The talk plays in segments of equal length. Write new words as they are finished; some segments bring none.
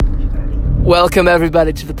Welcome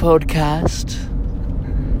everybody to the podcast.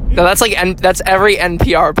 No, that's every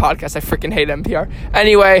NPR podcast. I freaking hate NPR.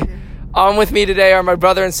 Anyway, on with me today are my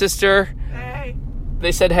brother and sister. Hey.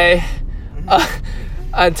 They said hey.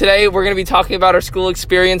 Today we're going to be talking about our school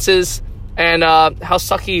experiences and how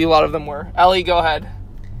sucky a lot of them were. Ellie, go ahead.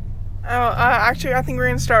 Actually, I think we're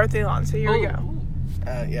going to start with Elon, so here we go.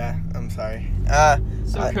 Yeah, I'm sorry.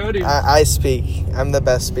 Cody. I speak. I'm the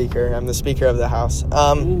best speaker. I'm the speaker of the house.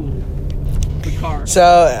 The car. So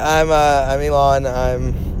I'm Elon.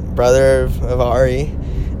 I'm brother of Ari.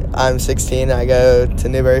 I'm 16. I go to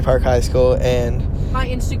Newbury Park High School, and my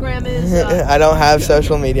Instagram is... I don't have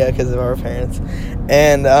social media because of our parents.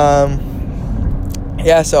 And,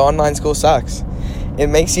 so online school sucks. It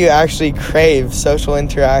makes you actually crave social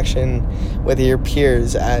interaction with your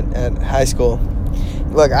peers at high school.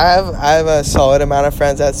 Look, I have a solid amount of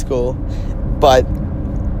friends at school, but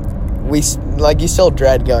you still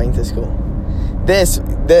dread going to school.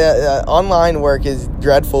 The online work is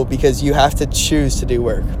dreadful because you have to choose to do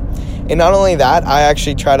work. And not only that, I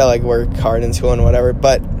actually try to work hard in school and whatever,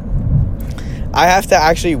 but I have to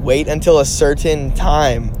actually wait until a certain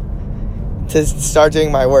time to start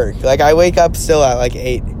doing my work. I wake up still at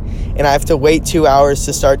 8, and I have to wait 2 hours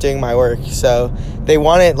to start doing my work. So they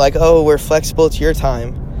want it we're flexible to your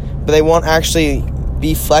time, but they won't actually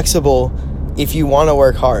be flexible if you want to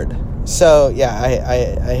work hard. So yeah,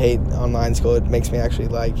 I hate online school. It makes me actually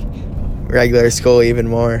like regular school even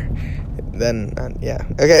more than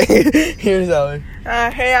Okay, here's Ellie.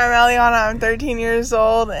 Hey, I'm Eliana. I'm 13 years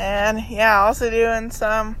old, and also doing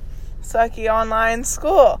some sucky online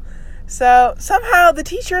school. So somehow the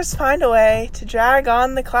teachers find a way to drag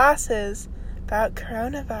on the classes about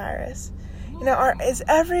coronavirus. Is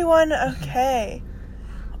everyone okay?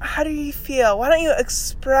 How do you feel? Why don't you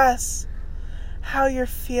express how you're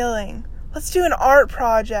feeling? Let's do an art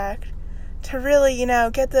project to really,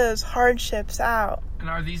 get those hardships out. And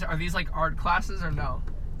are these art classes or no?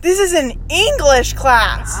 This is an English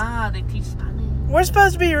class. They teach Spanish. We're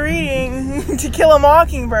supposed to be reading To Kill a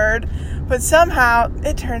Mockingbird, but somehow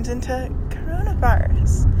it turns into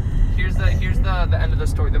coronavirus. Here's the end of the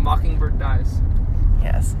story. The mockingbird dies.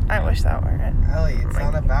 Yes, I wish that were it. Ellie, it's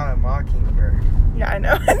not about a mockingbird. Yeah, I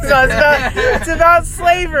know. It's about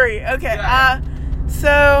slavery. Okay.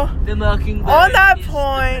 So The mockingbird. on that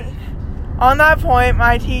point,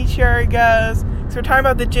 my teacher goes. So we're talking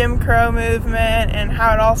about the Jim Crow movement and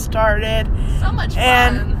how it all started. So much fun.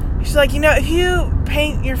 And she's like, if you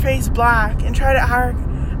paint your face black and try to act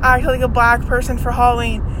like a black person for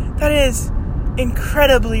Halloween, that is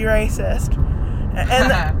incredibly racist.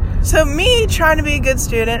 And so me, trying to be a good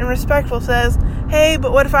student and respectful, says, hey,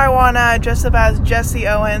 but what if I want to dress up as Jesse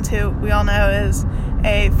Owens, who we all know is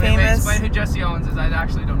a famous... Wait, explain who Jesse Owens is. I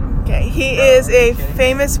actually don't know. Okay, he is a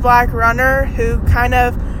famous black runner who kind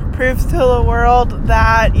of proved to the world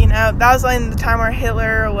that, that was in the time where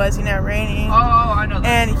Hitler was, reigning. Oh, I know that.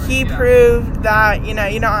 And story. he proved that,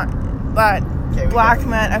 that black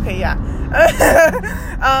men... Okay, yeah.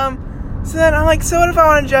 So then I'm like, so what if I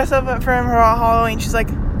want to dress up for him for Halloween? She's like,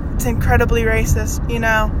 it's incredibly racist, And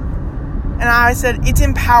I said, it's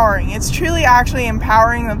empowering. It's truly actually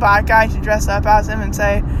empowering the black guy to dress up as him and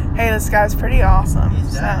say, hey, this guy's pretty awesome.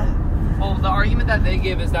 Well, the argument that they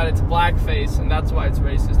give is that it's blackface, and that's why it's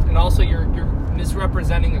racist. And also, you're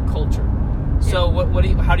misrepresenting a culture. So,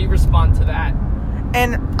 how do you respond to that?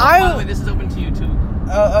 And by the way, this is open to you too.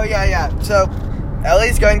 Oh yeah. So,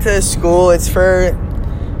 Ellie's going to school. It's for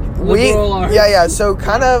liberal arts. Yeah. So,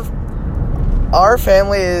 kind of, our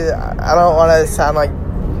family is, I don't want to sound like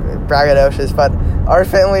braggadocious, but our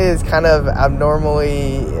family is kind of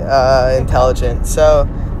abnormally intelligent. So,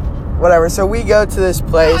 whatever. So we go to this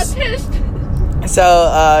place. Autistic. So,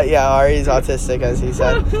 Ari's autistic, as he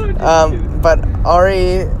said. But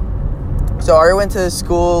Ari went to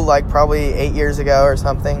school probably 8 years ago or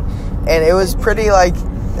something, and it was pretty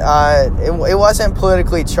it wasn't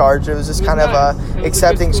politically charged. It was just kind of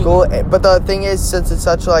accepting school. But the thing is, since it's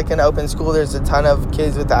such an open school, there's a ton of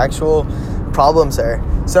kids with actual problems there.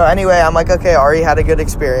 So anyway, I'm like, okay, Ari had a good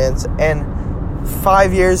experience, and 3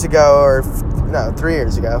 years ago,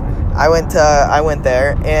 I went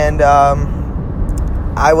there, and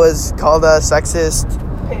I was called a sexist,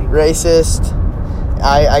 racist.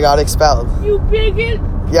 I got expelled. You bigot!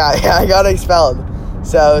 Yeah, I got expelled.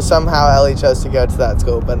 So somehow Ellie chose to go to that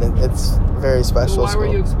school, but it's a very special school. Why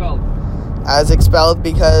were you expelled? I was expelled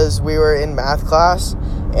because we were in math class,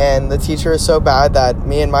 and the teacher was so bad that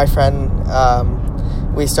me and my friend,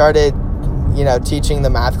 we started, teaching the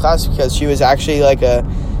math class because she was actually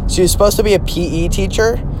she was supposed to be a PE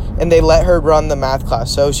teacher, and they let her run the math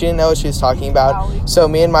class, so she didn't know what she was talking about. So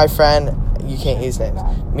me and my friend, you can't use names.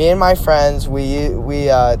 Me and my friends, we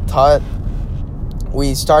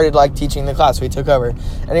started like teaching the class. We took over.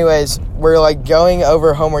 Anyways, we're like going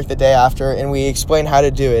over homework the day after, and we explained how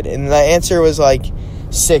to do it. And the answer was like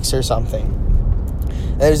 6 or something.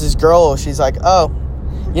 And there's this girl. She's like, "Oh,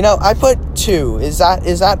 I put 2. Is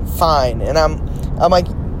that fine?" And I'm like,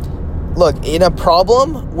 look, in a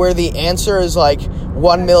problem where the answer is like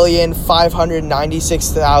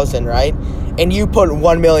 1,596,000, right? And you put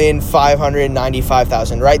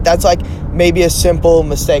 1,595,000, right? That's like maybe a simple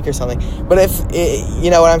mistake or something. But if, you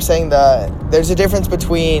know what I'm saying, there's a difference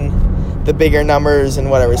between the bigger numbers and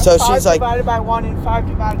whatever. So she's like, 5 divided by 1 and 5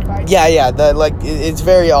 divided by 2. yeah, it's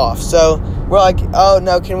very off. So we're like, "Oh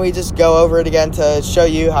no, can we just go over it again to show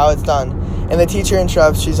you how it's done?" And the teacher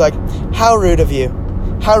interrupts. She's like, How rude of you.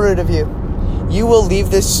 You will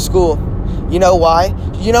leave this school. You know why?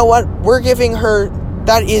 You know what? We're giving her,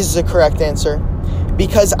 that is the correct answer,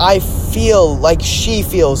 because I feel like she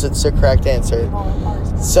feels it's the correct answer.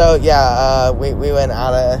 So yeah, we went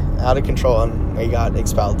out of control and we got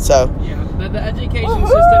expelled. So Yeah, the education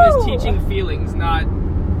system is teaching feelings, not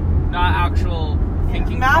actual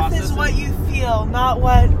thinking Math processes. is what you feel, not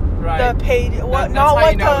what Right. the page, That's not how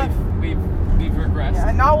what you know we've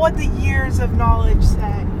regressed. not what the years of knowledge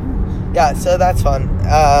say. yeah, so that's fun.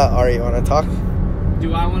 Ari, you want to talk?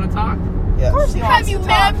 Do I want to talk? Yeah. Of course he wants to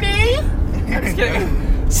talk. me? I'm just kidding.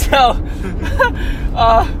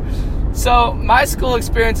 So my school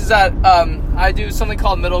experience is that I do something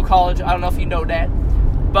called middle college. I don't know if you know that,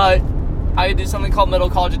 but I do something called middle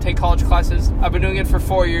college and take college classes. I've been doing it for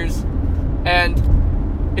 4 years, and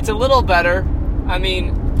it's a little better. I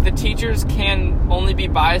mean, the teachers can only be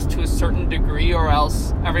biased to a certain degree, or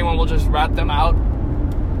else everyone will just rat them out.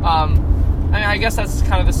 I guess that's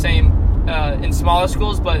kind of the same in smaller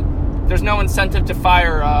schools, but there's no incentive to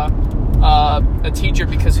fire a teacher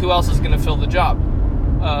because who else is going to fill the job?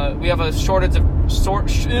 We have a shortage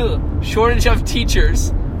of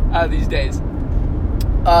teachers these days.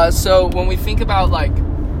 So when we think about like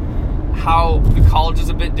how the college is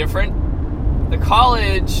a bit different, the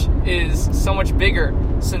college is so much bigger.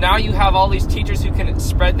 So now you have all these teachers who can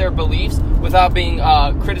spread their beliefs without being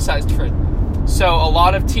criticized for it. So a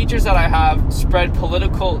lot of teachers that I have spread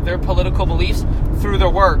their political beliefs through their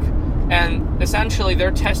work. And essentially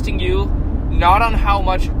they're testing you not on how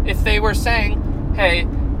much, if they were saying, "Hey,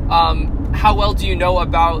 how well do you know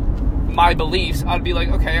about my beliefs?" I'd be like,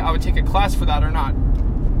 okay, I would take a class for that or not.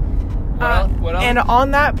 What else? And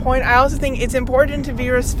on that point, I also think it's important to be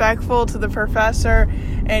respectful to the professor,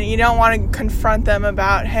 and you don't want to confront them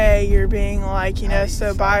about, "Hey, you're being like,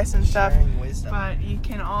 so biased and stuff." But you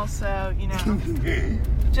can also,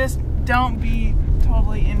 just don't be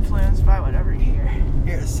totally influenced by whatever you hear.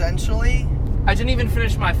 Here, essentially, I didn't even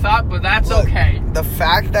finish my thought, but that's look, okay. The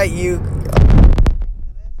fact that you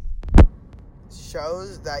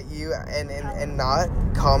shows that you and not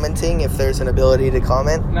commenting if there's an ability to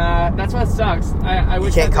comment. Nah, that's what sucks. I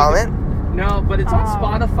wish You can't that they comment? could- No, but it's on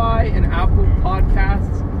Spotify and Apple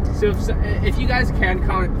Podcasts. So if you guys can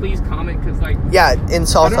comment, please comment, because Yeah,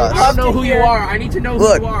 insult us. I don't know to who you hear- are. I need to know who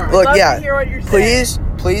Look, you are. look, Love to yeah. hear what you're saying.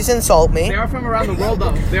 Please insult me. They are from around the world,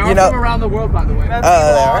 though. They are You know- from around the world, by the way. That's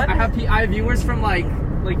there Elon. I have viewers from like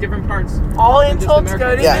different parts. All than just insults America.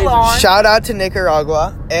 go to Yeah. Elon. Shout out to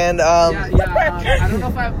Nicaragua and I don't know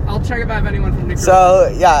if I'll check if I have anyone from Nicaragua.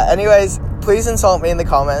 So yeah. Anyways, please insult me in the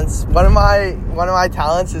comments. One of my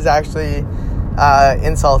talents is actually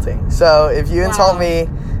insulting. So if you insult me,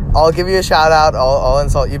 I'll give you a shout out. I'll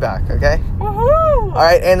insult you back. Okay. Woohoo! All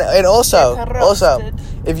right. And also, Roasted.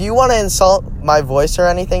 if you want to insult my voice or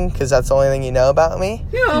anything, because that's the only thing you know about me.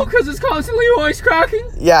 because it's constantly voice cracking.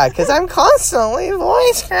 Yeah, because I'm constantly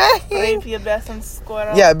voice cracking. Brave your best and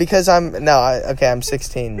squirrel. Yeah, because I'm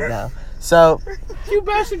 16 now. So, You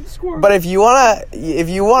bashing squirrel. but if you wanna,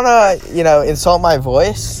 insult my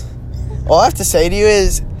voice, all I have to say to you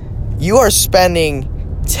is, you are spending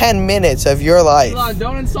 10 minutes of your life Elon,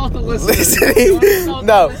 don't insult the listeners. listening. Don't insult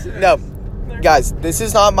No, the listeners. no, guys, this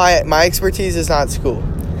is not my expertise. Is not school,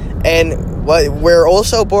 and we're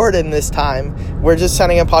also bored in this time. We're just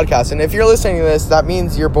sending a podcast, and if you're listening to this, that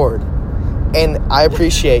means you're bored, and I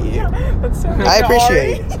appreciate you. I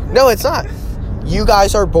appreciate it. No, it's not. You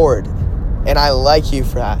guys are bored, and I like you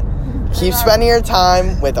for that. Keep spending your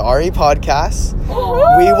time with Ari Podcasts.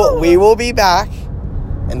 We will be back,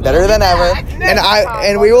 and better than ever.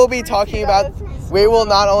 And we will be talking about. We will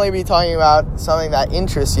not only be talking about something that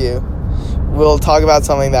interests you. We'll talk about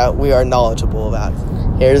something that we are knowledgeable about.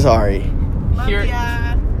 Here's Ari. Here-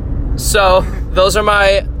 Yeah. So those are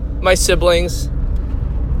my siblings.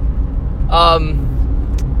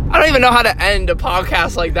 I don't even know how to end a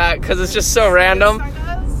podcast like that because it's just so random.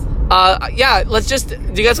 Yeah, let's just. Do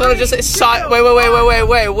you guys want to just say?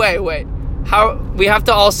 Wait. How we have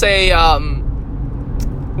to all say?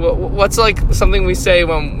 What's like something we say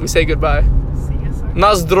when we say goodbye?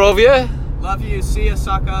 Na zdrowie. Love you. See ya,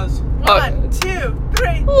 suckers. 1, 2,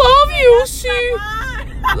 3. Love you, see.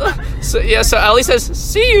 So Ellie says,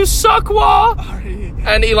 "See you, suckwa,"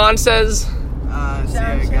 and Elon says, See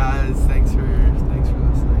ya, guys. Thanks for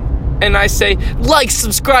listening. and I say, "Like,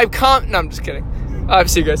 subscribe, comment." No, I'm just kidding.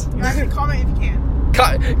 See you guys. You can comment if you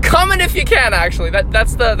can. Comment if you can. Actually,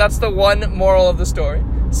 that's the one moral of the story.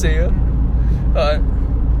 See ya. No,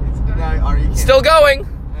 are you Still going.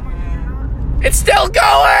 It's still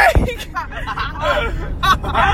going.